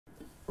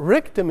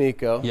Rick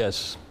D'Amico.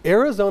 Yes.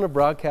 Arizona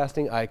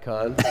broadcasting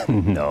icon.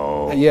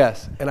 No.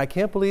 Yes, and I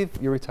can't believe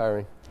you're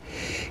retiring.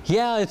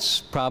 Yeah, it's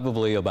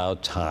probably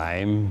about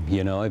time.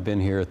 You know, I've been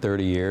here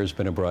 30 years,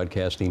 been in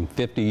broadcasting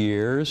 50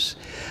 years,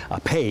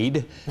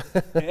 paid.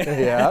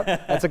 Yeah,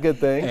 that's a good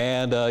thing.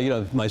 And, you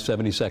know, my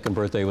 72nd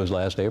birthday was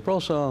last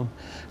April, so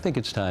I think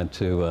it's time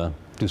to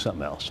do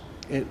something else.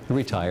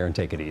 Retire and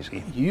take it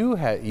easy. You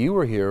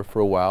were here for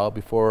a while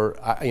before,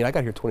 I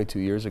got here 22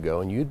 years ago,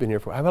 and you'd been here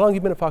for, how long have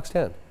you been at Fox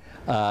 10?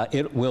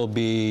 It will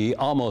be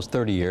almost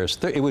 30 years.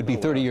 It would be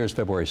 30 years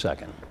February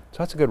 2nd. So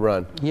that's a good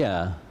run.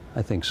 Yeah.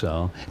 I think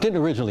so.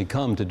 Didn't originally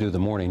come to do the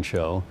morning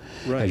show.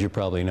 Right. As you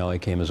probably know, I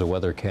came as a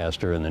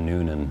weathercaster in the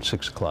noon and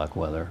 6 o'clock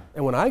weather.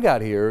 And when I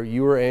got here,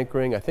 you were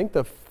anchoring, I think,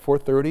 the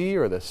 4:30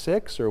 or the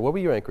 6, or what were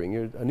you anchoring?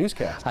 You're a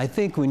newscast. I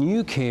think when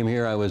you came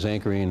here, I was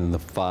anchoring in the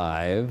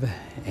 5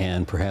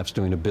 and perhaps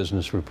doing a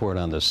business report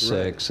on the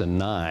 6 and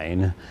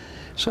 9.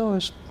 So I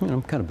was, you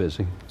know, kind of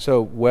busy.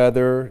 So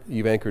weather,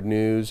 you've anchored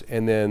news,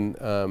 and then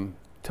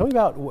tell me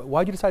about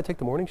why did you decide to take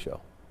the morning show?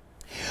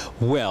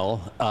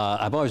 Well,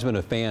 I've always been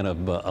a fan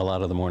of a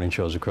lot of the morning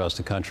shows across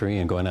the country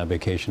and going on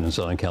vacation in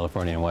Southern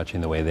California and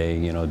watching the way they,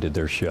 you know, did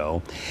their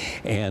show.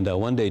 And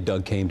one day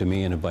Doug came to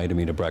me and invited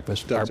me to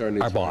breakfast, our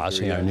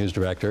boss, our news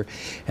director,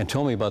 and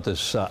told me about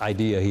this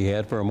idea he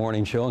had for a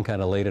morning show and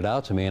kind of laid it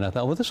out to me. And I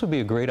thought, well, this would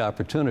be a great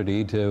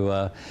opportunity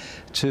to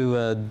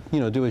you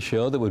know, do a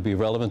show that would be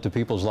relevant to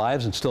people's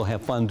lives and still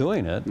have fun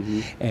doing it.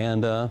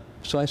 And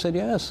so I said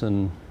yes.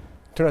 And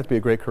turned out to be a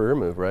great career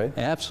move, right?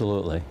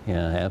 Absolutely,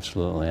 yeah,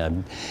 absolutely.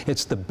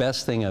 It's the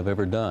best thing I've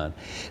ever done.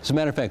 As a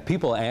matter of fact,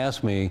 people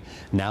ask me,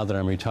 now that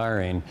I'm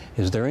retiring,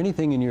 is there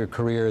anything in your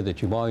career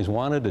that you've always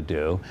wanted to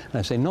do? And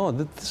I say, no,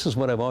 this is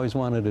what I've always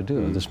wanted to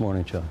do, this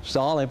morning show. It's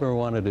all I've ever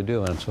wanted to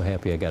do, and I'm so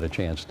happy I got a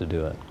chance to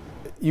do it.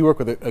 You work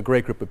with a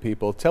great group of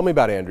people. Tell me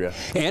about Andrea.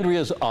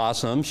 Andrea's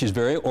awesome. She's a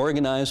very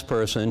organized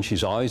person.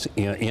 She's always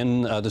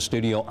in the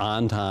studio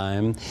on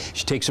time.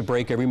 She takes a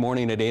break every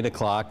morning at 8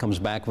 o'clock, comes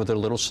back with her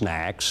little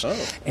snacks.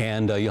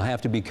 And you'll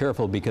have to be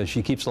careful because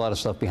she keeps a lot of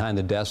stuff behind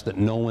the desk that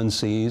no one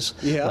sees,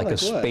 like a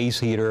space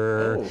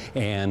heater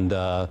and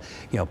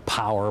you know,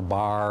 power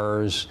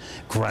bars,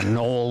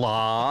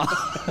 granola.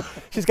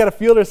 She's got to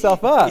fuel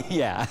herself up.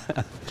 Yeah.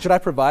 Should I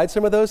provide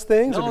some of those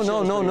things?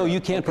 No, you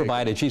can't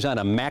provide it. She's on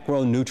a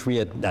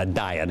macronutrient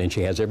diet, and she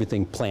has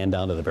everything planned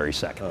down to the very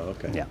second. Oh,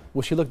 okay. Yeah.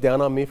 Will she look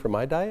down on me for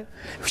my diet?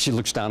 She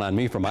looks down on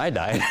me for my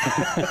diet.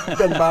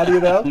 Doesn't bother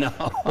you though? No.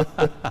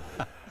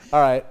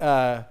 All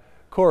right,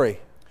 Corey.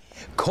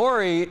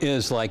 Corey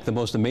is like the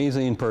most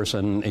amazing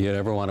person you'd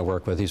ever want to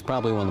work with. He's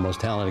probably one of the most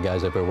talented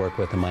guys I've ever worked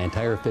with in my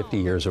entire 50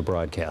 years of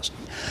broadcasting.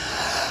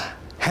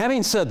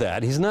 Having said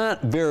that, he's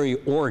not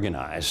very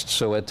organized,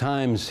 so at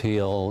times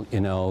he'll, you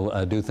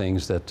know, do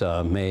things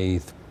that may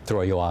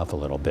throw you off a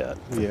little bit.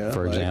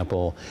 For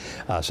example,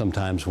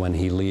 sometimes when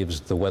he leaves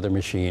the weather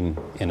machine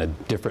in a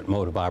different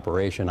mode of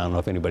operation, I don't know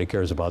if anybody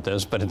cares about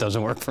this, but it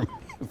doesn't work for me.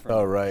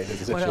 Oh, right.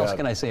 What else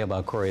can I say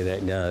about Corey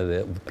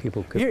that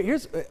people could...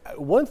 Here's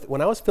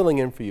when I was filling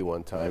in for you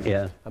one time,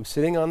 I'm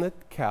sitting on the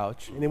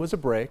couch, and it was a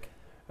break,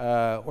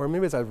 or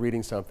maybe as I was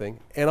reading something,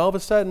 and all of a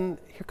sudden,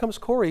 here comes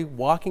Corey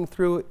walking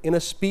through in a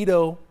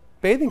Speedo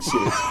bathing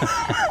suit.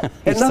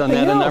 And nothing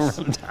else.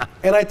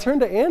 And I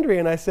turned to Andrea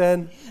and I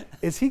said,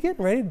 is he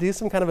getting ready to do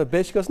some kind of a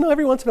bit? She goes, no,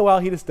 every once in a while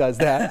he just does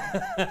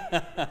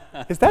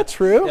that. Is that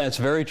true? That's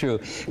very true.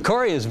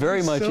 Corey is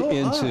very much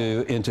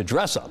into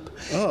dress up.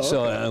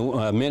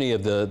 So many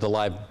of the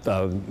live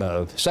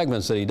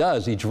segments that he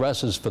does, he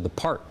dresses for the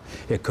part.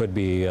 It could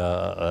be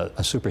a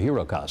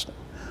superhero costume,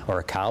 or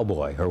a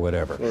cowboy, or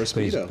whatever. Or a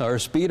Speedo. Or a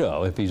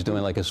Speedo, if he's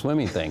doing like a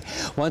swimming thing.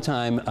 One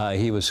time,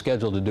 he was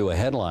scheduled to do a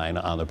headline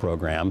on the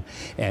program,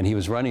 and he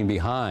was running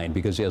behind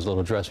because he has a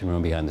little dressing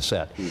room behind the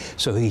set.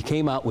 So he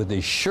came out with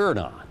his shirt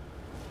on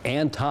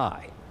and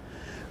tie,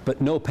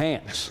 but no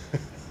pants.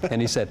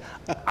 And he said,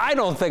 I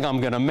don't think I'm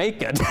going to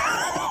make it.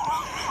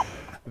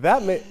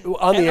 On the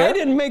air? I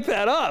didn't make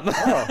that up.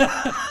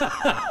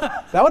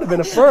 That would have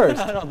been a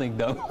first. I don't think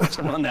Doug was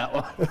on that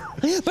one.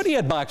 But he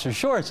had boxer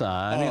shorts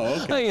on. You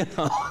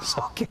know, it's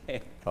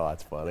okay. Oh,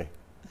 that's funny.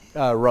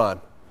 Ron.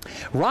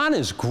 Ron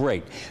is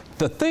great.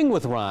 The thing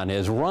with Ron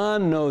is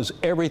Ron knows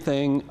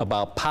everything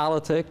about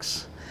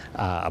politics,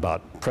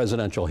 about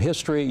presidential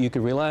history. You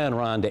can rely on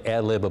Ron to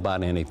ad-lib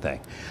about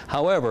anything.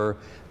 However,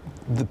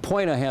 the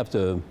point I have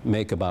to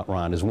make about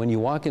Ron is when you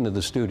walk into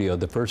the studio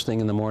the first thing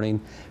in the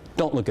morning,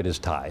 don't look at his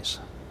ties.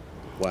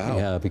 Wow.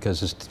 Yeah, because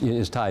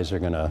his ties are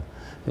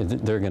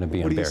they're gonna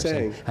be embarrassing. What are you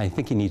saying? I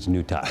think he needs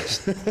new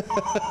ties.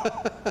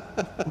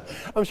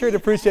 I'm sure he'd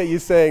appreciate you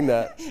saying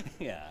that.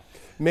 Yeah.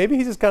 Maybe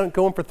he's just kind of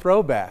going for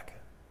throwback.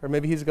 Or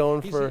maybe he's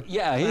going for...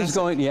 Yeah, he's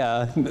going,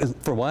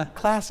 for what?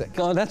 Classic.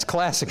 Oh, that's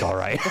classic, all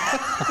right.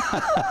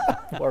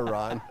 Poor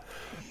Ron.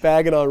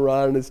 Bagging on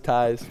Ron and his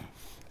ties.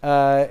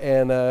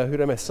 And who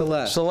did I miss?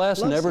 Celeste.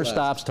 Celeste never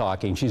stops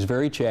talking. She's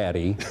very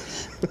chatty.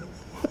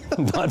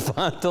 But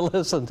fun to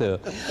listen to.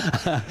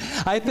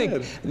 I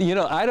think, you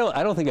know, I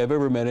don't think I've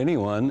ever met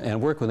anyone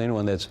and worked with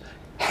anyone that's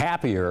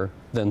happier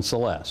than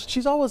Celeste.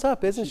 She's always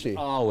up, isn't she?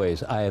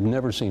 Always. I have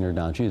never seen her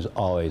down. She's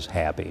always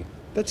happy.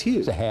 That's huge.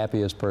 She's the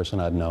happiest person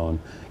I've known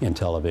in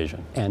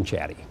television, and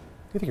chatty.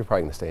 You think you're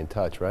probably going to stay in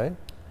touch, right?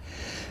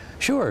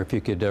 Sure, if you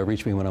could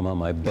reach me when I'm on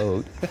my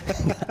boat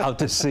out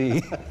to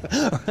sea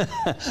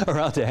or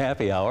out to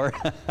happy hour.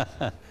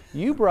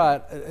 You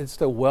brought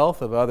just a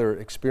wealth of other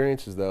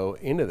experiences, though,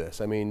 into this.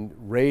 I mean,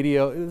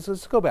 radio.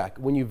 Let's go back.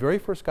 When you very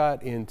first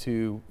got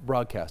into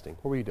broadcasting,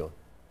 what were you doing?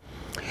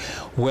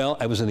 Well,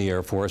 I was in the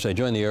Air Force. I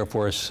joined the Air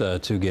Force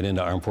to get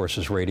into Armed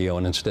Forces Radio,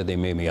 and instead they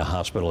made me a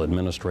hospital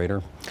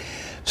administrator.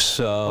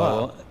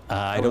 So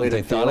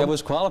they thought I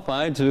was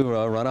qualified to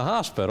run a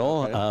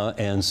hospital,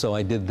 okay. And so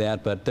I did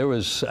that. But I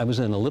was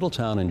in a little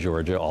town in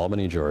Georgia,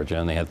 Albany, Georgia,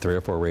 and they had 3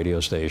 or 4 radio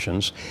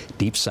stations,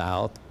 deep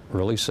south,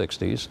 early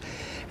 60s.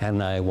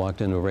 And I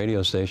walked into a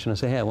radio station and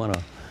said, hey, I want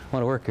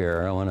to work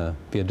here. I want to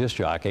be a disc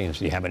jockey. And said,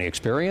 do you have any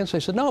experience? I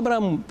said, no, but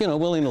I'm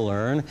willing to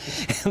learn.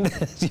 And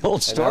the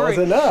old story.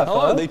 And that was enough,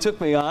 huh? They took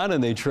me on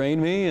and they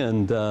trained me,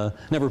 and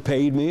never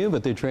paid me,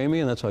 but they trained me,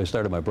 and that's how I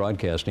started my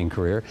broadcasting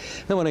career.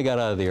 Then when I got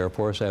out of the Air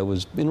Force, I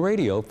was in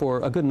radio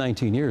for a good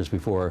 19 years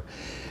before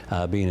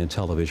being in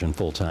television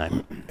full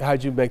time.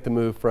 How'd you make the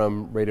move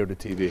from radio to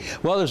TV?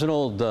 Well, there's an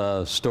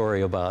old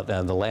story about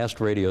the last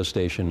radio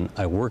station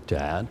I worked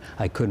at.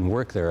 I couldn't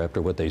work there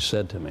after what they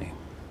said to me.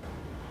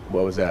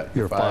 What was that?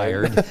 You're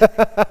fired.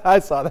 I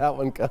saw that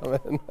one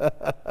coming.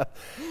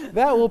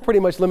 That will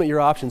pretty much limit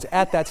your options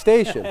at that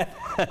station.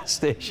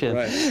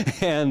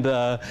 Right. And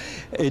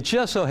it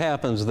just so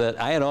happens that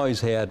I had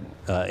always had,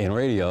 in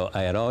radio,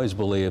 I had always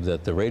believed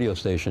that the radio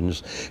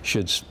stations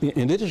should,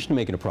 in addition to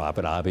making a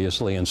profit,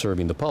 obviously, and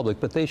serving the public,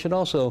 but they should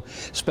also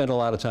spend a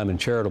lot of time in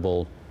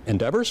charitable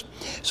endeavors.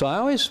 So I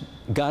always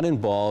got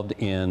involved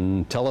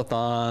in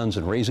telethons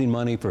and raising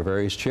money for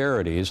various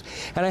charities,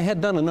 and I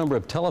had done a number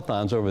of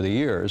telethons over the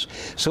years.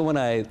 So when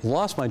I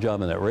lost my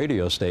job in that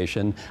radio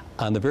station,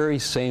 on the very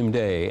same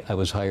day I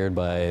was hired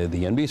by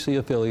the NBC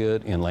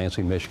affiliate in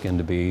Lansing, Michigan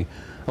to be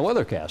a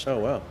weathercaster. Oh,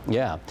 wow.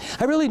 Yeah.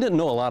 I really didn't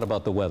know a lot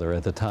about the weather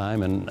at the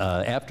time, and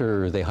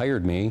after they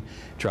hired me,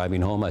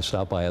 driving home, I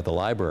stopped by at the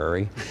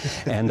library,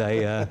 and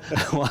I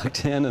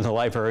walked in, and the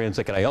librarian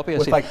said, can I help you? I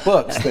With said, like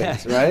books,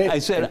 things, right? I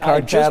said,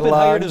 I've just been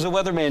hired as a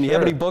weatherman. You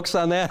have any books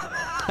on that?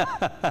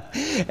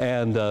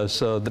 And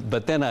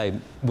but then I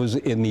was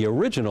in the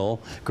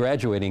original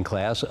graduating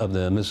class of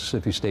the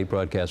Mississippi State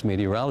Broadcast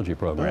Meteorology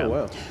Program.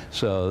 Oh, wow.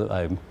 So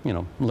I,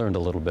 learned a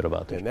little bit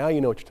about that. And now you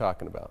know what you're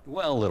talking about.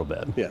 Well, a little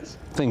bit. Yes.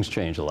 Things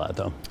change a lot,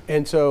 though.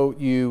 And so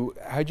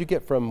how'd you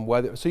get from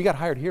weather? So you got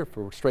hired here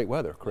for straight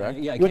weather, correct?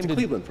 Yeah, you went to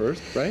Cleveland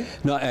first, right?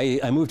 No,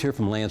 I moved here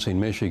from Lansing,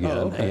 Michigan.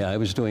 Oh, okay.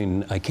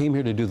 I came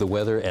here to do the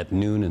weather at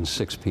noon and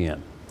 6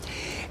 p.m.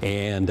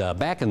 And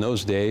back in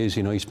those days,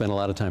 you spend a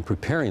lot of time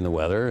preparing the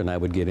weather, and I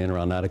would get in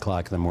around 9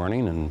 o'clock in the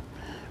morning and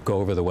go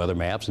over the weather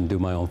maps and do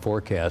my own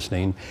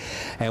forecasting.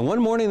 And one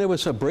morning there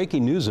was a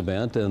breaking news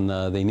event, and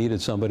they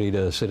needed somebody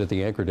to sit at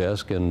the anchor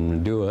desk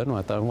and do it. And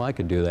I thought, well, I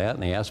could do that.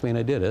 And they asked me, and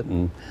I did it.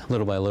 And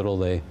little by little,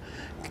 they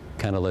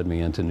kind of led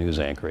me into news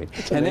anchoring.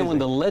 And then when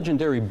the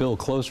legendary Bill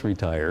Close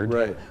retired,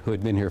 right, who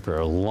had been here for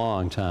a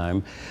long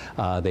time,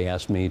 they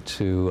asked me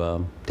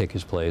to take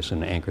his place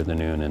and anchor the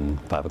noon and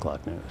 5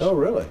 o'clock news. Oh,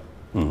 really?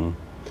 Mm-hmm.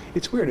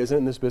 It's weird, isn't it,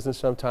 in this business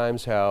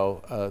sometimes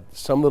how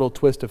some little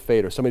twist of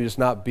fate or somebody just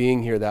not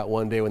being here that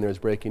one day when there was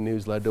breaking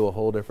news led to a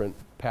whole different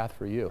path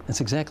for you. That's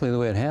exactly the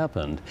way it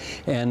happened.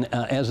 And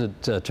as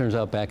it turns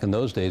out, back in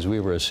those days, we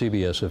were a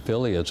CBS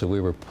affiliate, so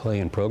we were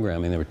playing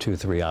programming that were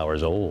 2-3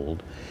 hours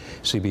old.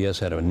 CBS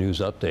had a news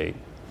update,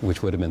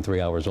 which would have been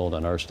 3 hours old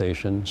on our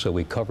station, so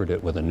we covered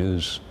it with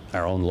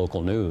our own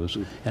local news,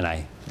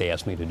 and they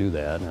asked me to do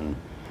that, and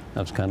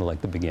that was kind of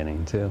like the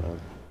beginning, too.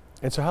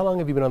 And so how long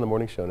have you been on the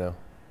morning show now?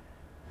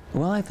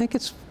 Well, I think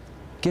it's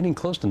getting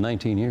close to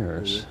 19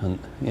 years, and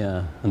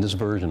this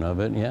version of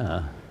it,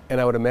 yeah.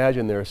 And I would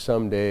imagine there are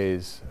some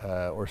days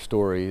or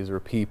stories or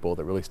people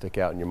that really stick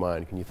out in your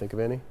mind. Can you think of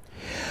any?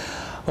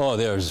 Oh,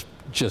 there's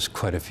just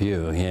quite a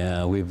few,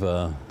 yeah.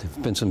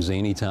 There've been some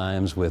zany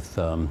times with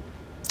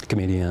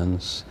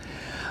comedians,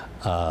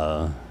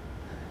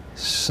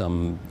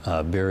 some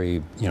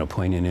very,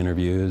 poignant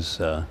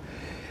interviews.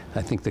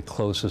 I think the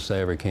closest I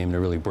ever came to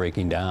really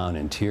breaking down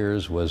in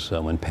tears was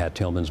when Pat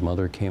Tillman's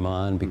mother came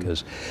on,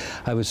 because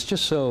I was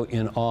just so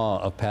in awe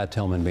of Pat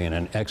Tillman being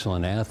an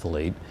excellent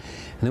athlete.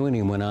 And then when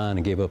he went on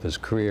and gave up his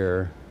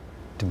career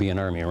to be an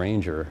Army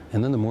Ranger,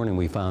 and then the morning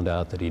we found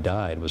out that he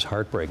died, was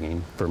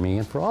heartbreaking for me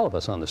and for all of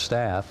us on the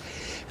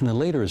staff. And then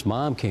later his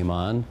mom came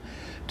on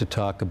to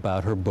talk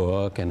about her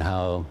book and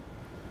how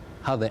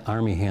the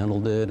Army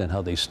handled it and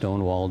how they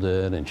stonewalled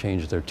it and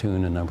changed their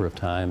tune a number of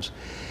times.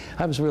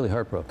 I was really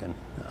heartbroken,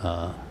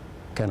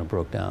 kind of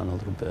broke down a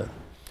little bit.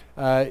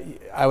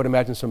 I would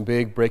imagine some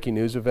big breaking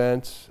news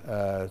events.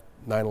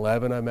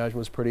 9/11, I imagine,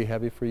 was pretty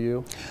heavy for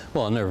you.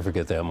 Well, I'll never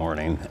forget that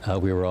morning.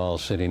 We were all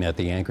sitting at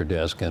the anchor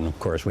desk, and of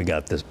course we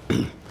got this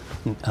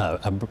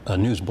a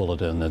news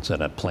bulletin that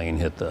said a plane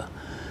hit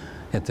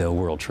the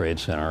World Trade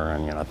Center,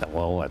 and I thought,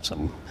 well, that's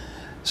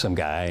some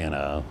guy in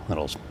a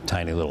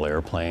tiny little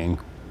airplane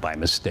by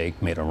mistake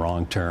made a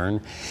wrong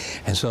turn.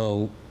 And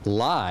so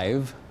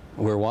live,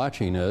 we're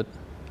watching it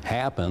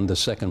happen. The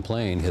second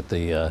plane hit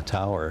the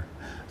tower,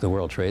 the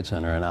World Trade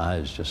Center, and I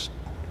was just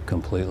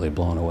completely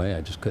blown away.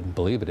 I just couldn't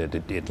believe it.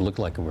 It looked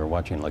like we were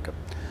watching like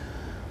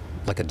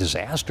a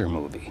disaster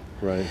movie.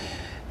 Right.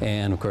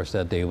 And of course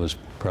that day was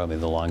probably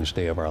the longest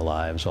day of our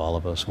lives, all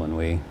of us, when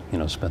we,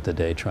 spent the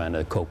day trying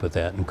to cope with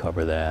that and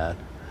cover that.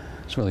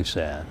 It's really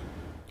sad.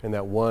 And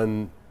that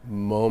one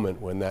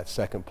moment when that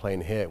second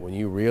plane hit, when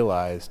you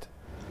realized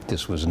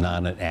this was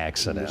not an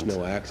accident. There's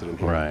no accident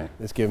here. Right.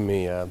 It's giving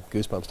me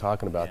goosebumps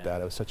talking about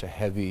that. It was such a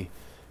heavy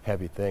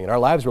thing. And our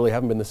lives really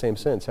haven't been the same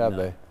since, have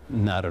they?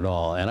 Not at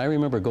all. And I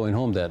remember going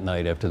home that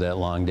night after that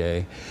long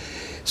day,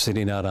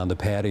 sitting out on the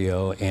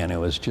patio, and it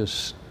was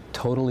just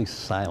totally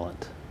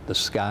silent. The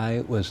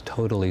sky was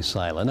totally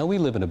silent. Now, we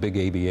live in a big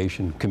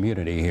aviation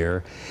community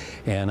here,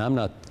 and I'm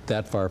not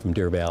that far from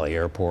Deer Valley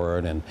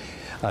Airport and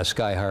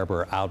Sky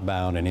Harbor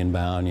outbound and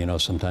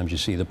inbound. Sometimes you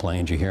see the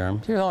planes, you hear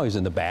them. They're always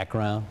in the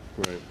background.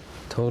 Right.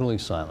 Totally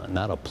silent,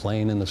 not a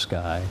plane in the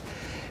sky.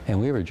 And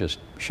we were just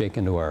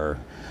shaken to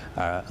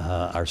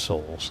our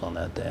souls on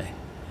that day.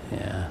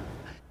 Yeah.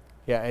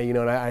 Yeah, and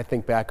and I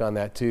think back on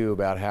that too,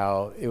 about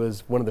how it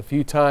was one of the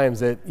few times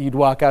that you'd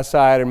walk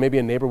outside, or maybe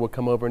a neighbor would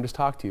come over and just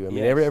talk to you. I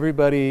mean, yes.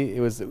 Everybody,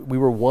 we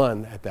were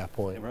one at that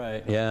point.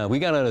 Right. Yeah, we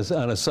got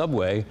on a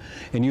subway,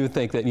 and you would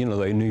think that the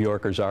New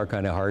Yorkers are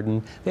kind of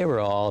hardened. They were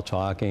all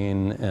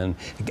talking and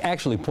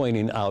actually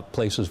pointing out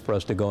places for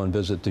us to go and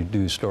visit to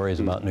do stories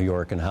about New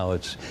York and how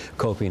it's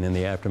coping in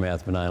the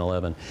aftermath of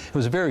 9/11. It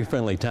was a very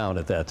friendly town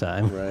at that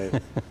time.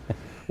 Right.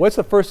 What's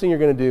the first thing you're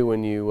going to do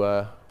when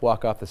you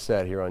walk off the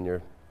set here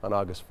on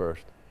August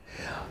 1st?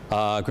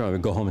 I'm going to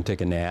go home and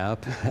take a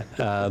nap.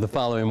 The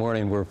following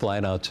morning, we're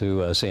flying out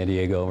to San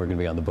Diego. We're going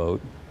to be on the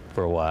boat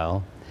for a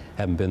while.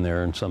 Haven't been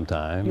there in some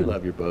time. You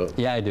love your boat.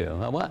 Yeah, I do.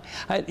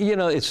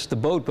 It's the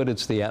boat, but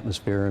it's the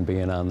atmosphere and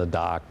being on the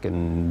dock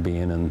and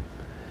being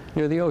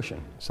near the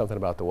ocean. Something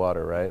about the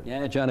water, right?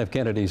 Yeah, John F.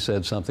 Kennedy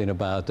said something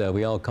about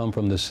we all come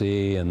from the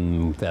sea,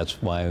 and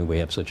that's why we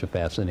have such a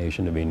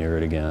fascination to be near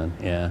it again.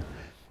 Yeah.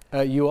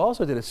 You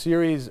also did a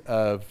series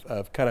of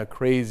kind of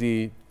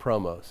crazy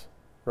promos,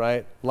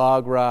 right?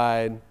 Log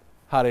ride,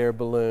 hot air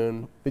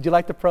balloon. Did you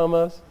like the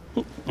promos?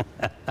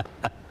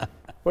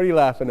 What are you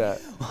laughing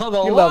at? Well, the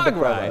log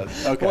ride.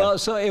 Okay. Well,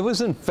 so it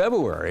was in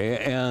February,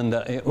 and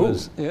it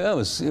was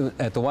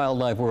at the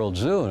Wildlife World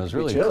Zoo, and it was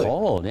really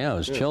cold. Yeah, it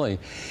was chilly.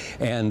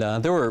 And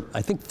there were,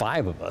 I think,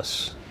 5 of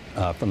us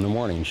from the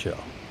morning show.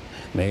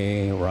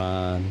 Me,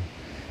 Ron,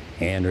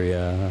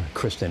 Andrea,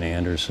 Kristen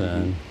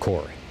Anderson,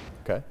 Corey.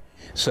 Okay.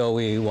 So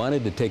we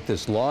wanted to take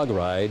this log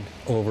ride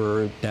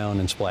over, down,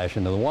 and splash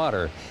into the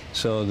water.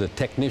 So the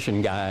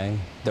technician guy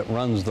that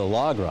runs the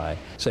log ride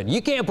said,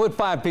 "You can't put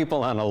 5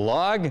 people on a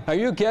log. Are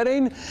you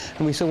kidding?"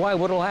 And we said, "Why?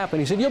 What'll happen?"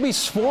 He said, "You'll be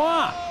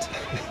swamped."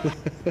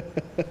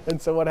 And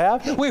so what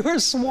happened? We were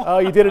swamped. Oh,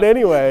 you did it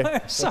anyway. We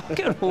were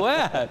soaking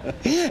wet.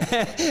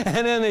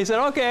 And then they said,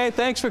 "Okay,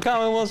 thanks for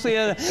coming. We'll see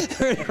you."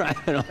 We're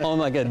driving home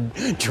like a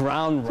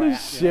drowned rat.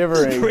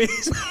 Shivering.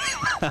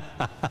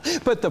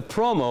 But the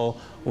promo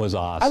was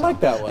awesome. I like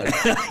that one.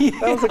 Yeah,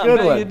 that was a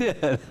good one. You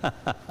did.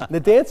 The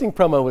dancing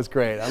promo was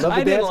great. I love the dancing promo.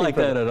 I didn't like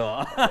that at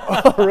all.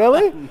 Oh,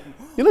 really?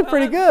 You look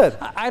pretty good.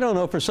 I don't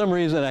know. For some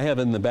reason, I have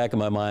it in the back of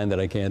my mind that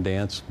I can't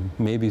dance.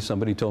 Maybe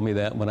somebody told me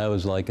that when I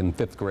was like in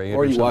 5th grade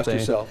or something. Or you watched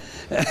yourself.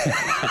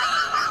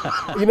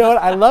 You know what?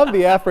 I love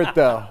the effort,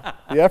 though.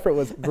 The effort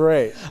was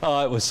great.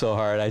 Oh, it was so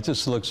hard. I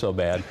just looked so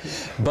bad.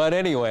 But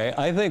anyway,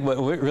 I think what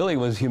really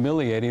was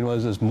humiliating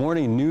was this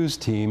morning news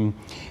team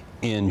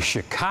in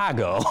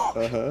Chicago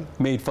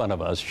made fun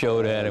of us,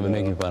 showed at it, and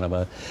making fun of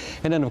us.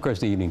 And then, of course,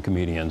 the evening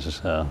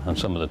comedians on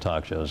some of the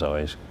talk shows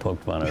always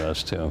poked fun at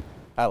us, too.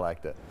 I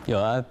liked it.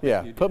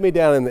 Yeah, put me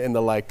down in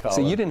the like column.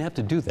 So you didn't have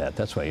to do that.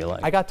 That's why you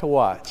liked it. I got to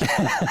watch,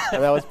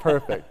 and that was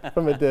perfect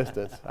from a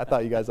distance. I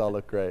thought you guys all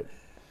looked great.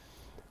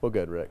 Well,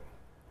 good, Rick.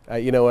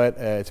 You know what?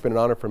 It's been an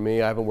honor for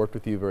me. I haven't worked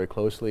with you very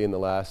closely in the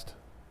last,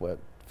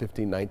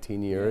 15,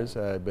 19 years.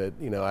 Yeah. But,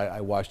 I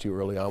watched you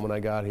early on when I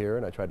got here,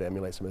 and I tried to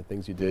emulate some of the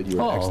things you did. You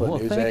were an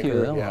excellent news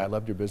anchor. Yeah, I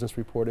loved your business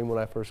reporting when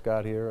I first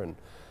got here.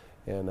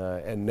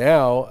 And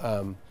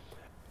now,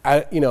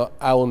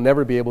 I will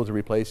never be able to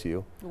replace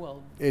you.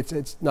 Well,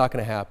 it's not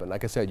going to happen.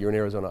 Like I said, you're an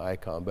Arizona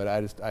icon, but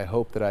I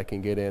hope that I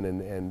can get in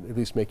and at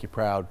least make you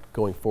proud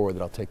going forward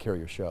that I'll take care of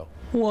your show.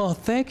 Well,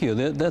 thank you.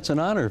 That's an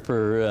honor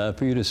for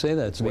you to say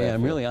that to me.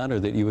 I'm really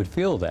honored that you would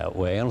feel that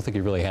way. I don't think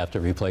you really have to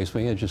replace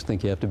me. I just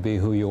think you have to be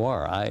who you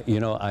are.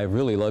 I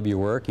really love your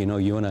work.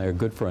 You and I are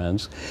good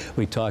friends.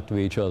 We talk to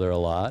each other a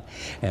lot,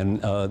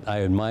 and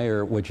I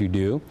admire what you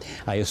do.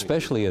 I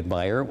especially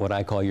admire what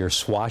I call your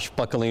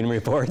swashbuckling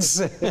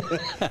reports.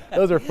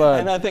 Those are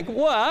fun. And I think,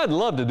 well, I'd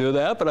love to do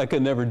that, but I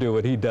could never do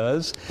what he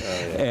does. Oh,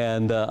 yeah.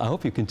 And I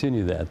hope you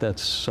continue that.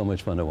 That's so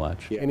much fun to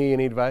watch. Any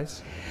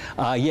advice?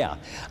 Yeah.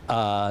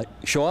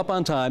 Show up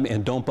on time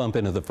and don't bump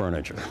into the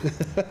furniture.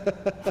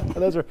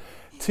 Those are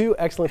 2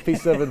 excellent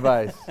pieces of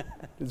advice.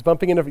 Is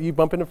you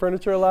bump into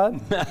furniture a lot?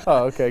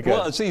 Oh, okay, good.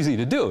 Well, it's easy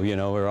to do. You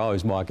know, we're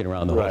always walking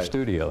around the whole Right.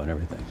 studio and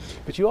everything.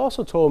 But you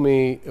also told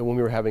me when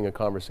we were having a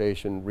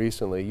conversation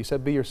recently, you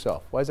said be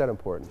yourself. Why is that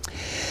important?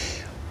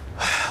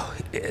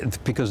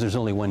 Because there's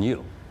only one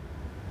you.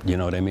 You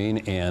know what I mean?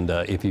 And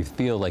if you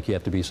feel like you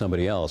have to be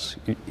somebody else,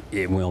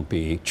 it won't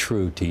be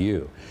true to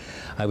you.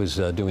 I was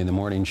doing the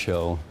morning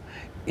show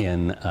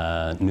in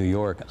New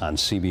York on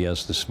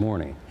CBS this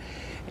morning.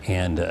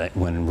 And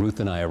when Ruth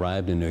and I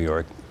arrived in New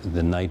York,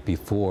 the night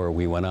before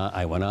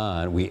I went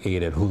on, we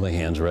ate at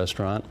Houlihan's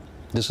restaurant.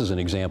 This is an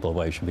example of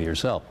why you should be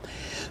yourself.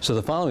 So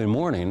the following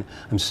morning,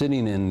 I'm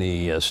sitting in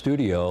the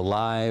studio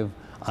live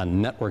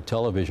on network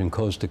television,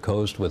 coast to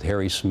coast, with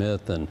Harry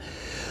Smith and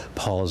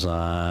Paul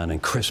Zahn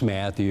and Chris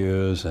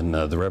Matthews and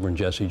the Reverend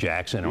Jesse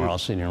Jackson, and we're all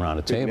sitting around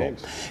a table.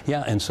 names.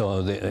 Yeah, and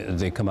so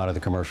they come out of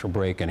the commercial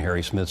break, and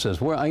Harry Smith says,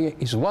 he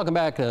says, welcome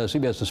back to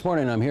CBS this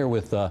morning. I'm here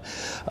with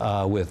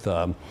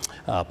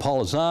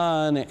Paul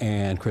Zahn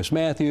and Chris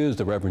Matthews,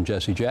 the Reverend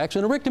Jesse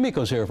Jackson, and Rick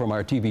D'Amico's here from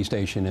our TV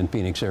station in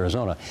Phoenix,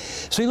 Arizona.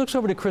 So he looks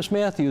over to Chris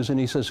Matthews and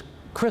he says,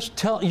 Chris,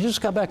 you just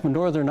got back from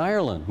Northern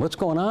Ireland. What's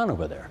going on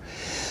over there?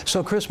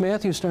 So Chris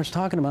Matthews starts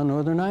talking about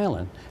Northern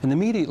Ireland. And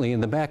immediately in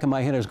the back of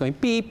my head I was going,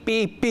 beep,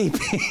 beep, beep,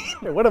 beep.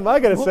 What am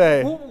I going to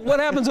say? What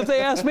happens if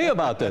they ask me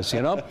about this,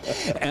 you know?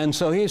 And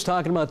so he's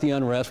talking about the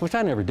unrest, which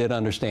I never did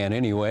understand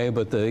anyway,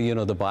 but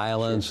the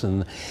violence.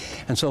 And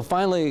so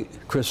finally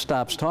Chris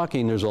stops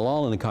talking. There's a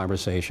lull in the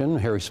conversation.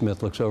 Harry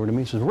Smith looks over to me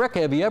and says, Rick,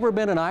 have you ever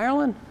been in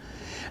Ireland?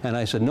 And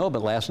I said, no,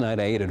 but last night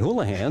I ate at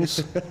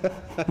Houlihan's.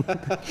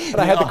 But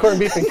I had the corned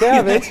beef and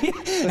cabbage.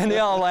 And they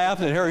all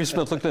laughed, and Harry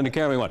Smith looked in the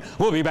camera and went,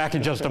 we'll be back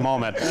in just a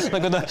moment.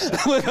 Look at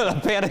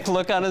the panicked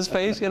look on his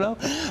face, you know.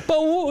 But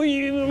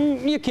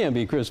you can't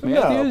be Chris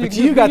Matthews. No, but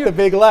you got the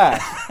big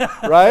laugh,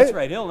 right? That's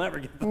right, he'll never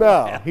get the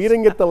laugh. No, he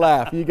didn't get the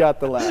laugh. You got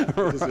the laugh.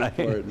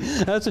 Right.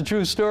 That's a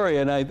true story,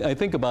 and I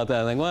think about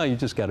that and I think, well, you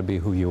just got to be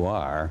who you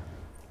are.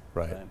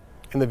 Right.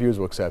 And the viewers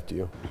will accept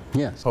you.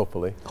 Yes.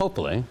 Hopefully.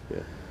 Hopefully. Yeah.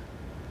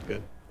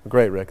 Good.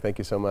 Great, Rick. Thank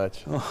you so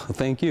much. Oh,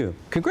 thank you.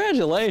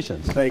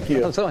 Congratulations. Thank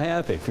you. I'm so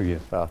happy for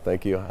you. Oh,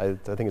 thank you. I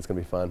think it's going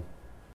to be fun.